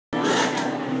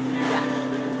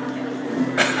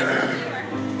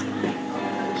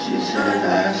said,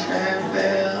 I stand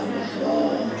there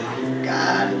before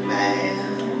God and man.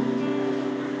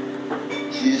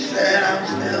 She said, I'm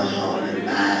still holding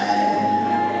by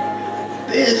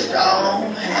this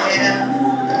strong hand.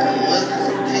 It was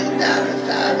so deep down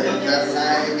inside, it felt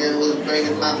like it was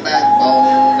breaking my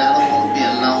backbone. I don't want to be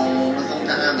alone, but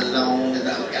sometimes alone is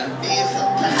how it's got to be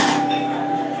sometimes.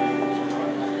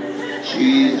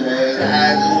 She said,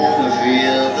 I just want to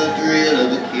feel the thrill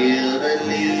of a kill that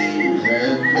leaves a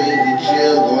crazy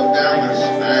chill going down my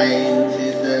spine. She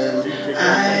says,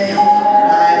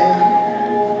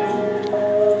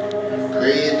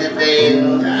 crazy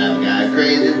things, I've got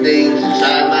crazy things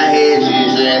inside my head. She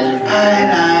said,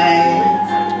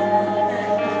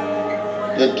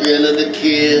 the thrill of the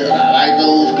kill, I like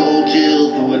those cold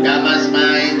chills going down my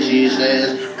spine. She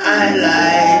says, I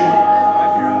like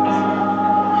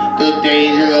the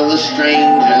danger of a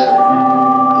stranger.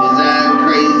 Is that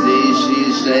crazy?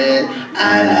 She said,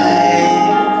 I like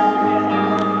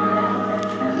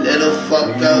little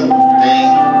fucked up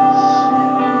things.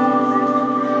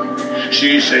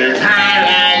 She said, I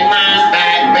like my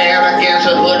back bare against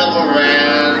the hood of a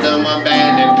random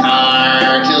abandoned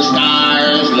car till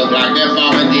stars look like they're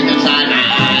falling deep inside my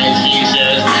eyes. She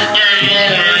says, I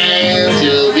like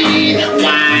to be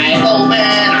wide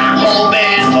open. I'm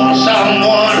hoping for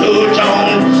someone who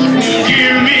don't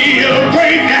give me a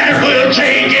break that will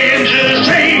take and just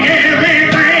take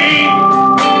everything.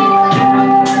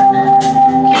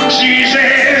 She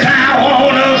says, I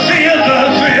wanna feel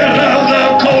the thrill of the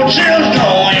cold chills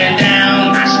going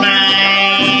down my spine.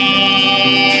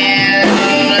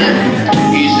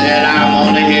 He said, I'm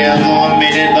only here for a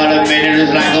minute, but a minute is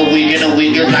like a week, and a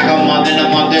week is like a month, and a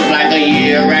month is like a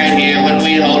year. Right here when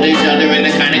we hold each other in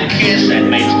the kind of kiss that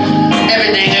makes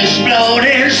everything explode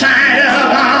inside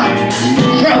of our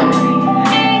throat.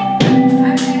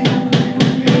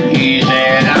 He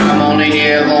said, I'm only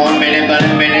here for a minute, but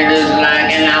a minute is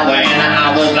like an hour, and an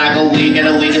hour is like a week, and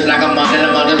a week is like a month, and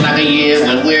a month is like a year.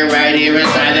 When we're right here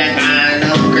inside that kind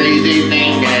of crazy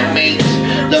thing that makes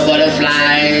the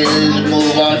butterflies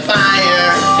move on fire.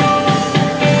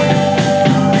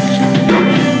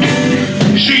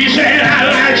 She said, I'd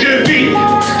like to be,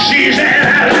 she said,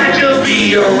 I'd like to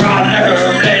be your honor.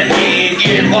 Let me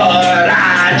get what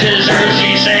I deserve.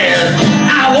 She says,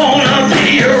 I wanna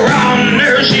be your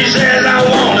honor. She says, I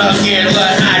wanna get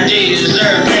what I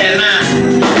deserve. Can I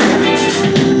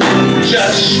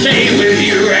just stay with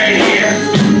you right here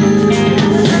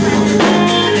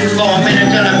for a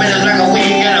minute, till a minute's like a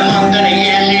week, and a month, and a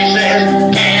year? She says,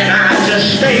 can I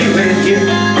just stay with you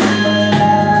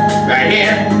right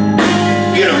here?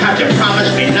 You don't have to promise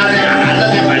me nothing. I'm not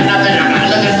looking for nothing. I'm not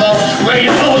looking for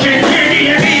rainbows and candy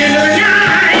at the end of the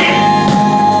night.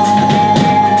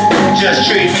 Just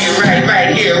treat me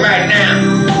right here, right now.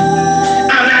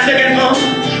 I'm not looking for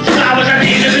flowers at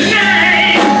the end of the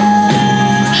night.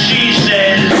 She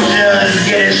says, just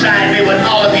get inside me with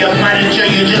all of your might until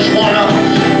you just wanna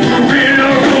move in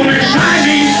a room inside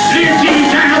me, lift me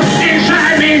down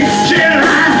inside me till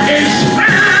I expire.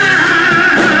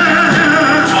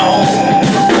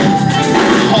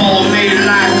 Hold me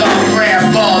like a prayer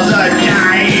for the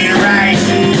dying right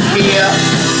here.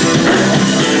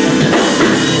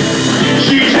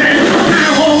 She said,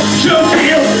 I want to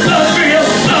feel the thrill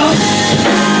of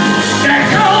that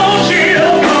cold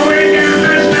chill going down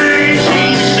my spine.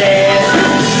 She said,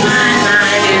 my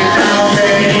mind is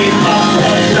already full,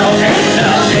 so ain't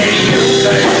nothing you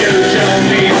could do to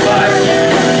me but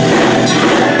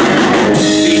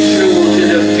be true to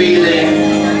the feeling.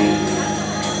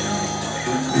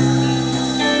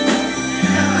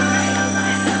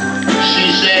 She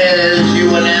says, you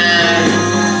and I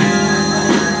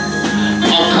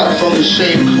are cut from the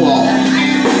same cloth.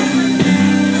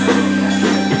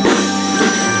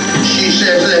 She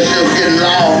says, let's just get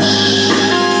lost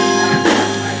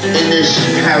in this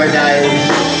paradise.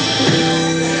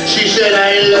 She said, I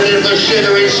ain't looking for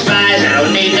sugar and spice. I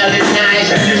don't need nothing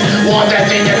nice. I just want that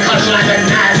thing that cuts like a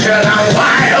knife till I'm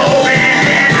wide open.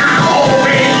 And I'm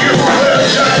hoping you will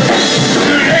just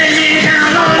lay me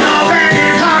down on the bed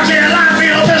and talk till I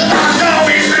feel the stars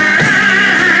going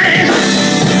mine.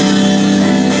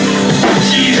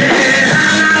 She said,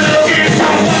 I'm not looking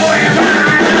for forever.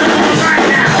 I just want right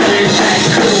now. Is that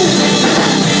cool?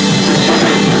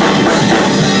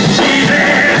 She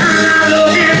said, I'm not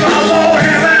looking for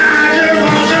forever. I just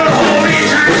want to hold me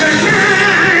tight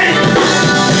tonight.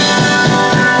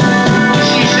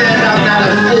 She said, I'm not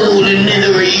a fool and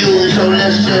neither are you, so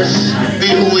let's just be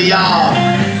who we are.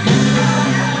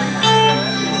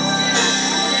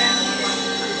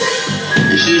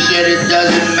 She said it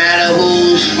doesn't matter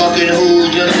who's fucking who,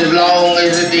 just as long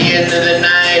as at the end of the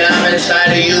night night. I'm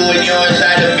inside of you and you're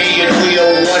inside of me, and we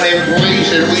are one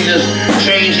embrace, and we just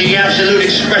change the absolute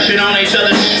expression on each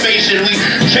other's face, and we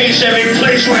chase every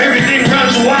place where everything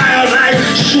runs wild like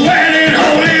sweat in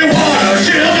holy water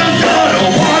till the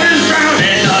puddle water's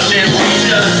drowning us, and we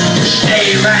just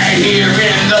stay right here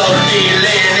in the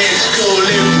feeling. It's cool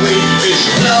if we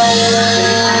explode.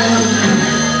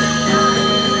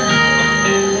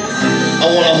 I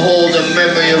wanna hold the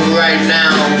memory of right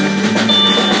now.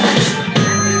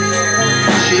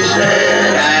 She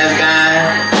said, I've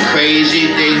got crazy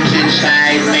things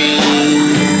inside me.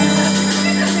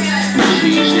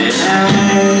 She said,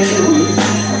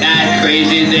 I've got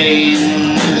crazy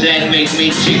things that make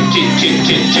me tick, tick, tick,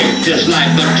 tick, tick, just like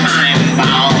a time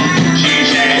bomb. She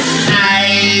said,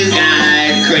 I've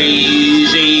got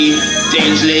crazy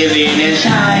things living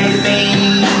inside me.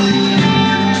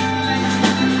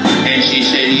 She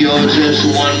said, you're just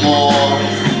one more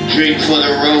drink for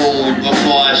the road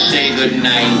before I say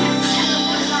goodnight.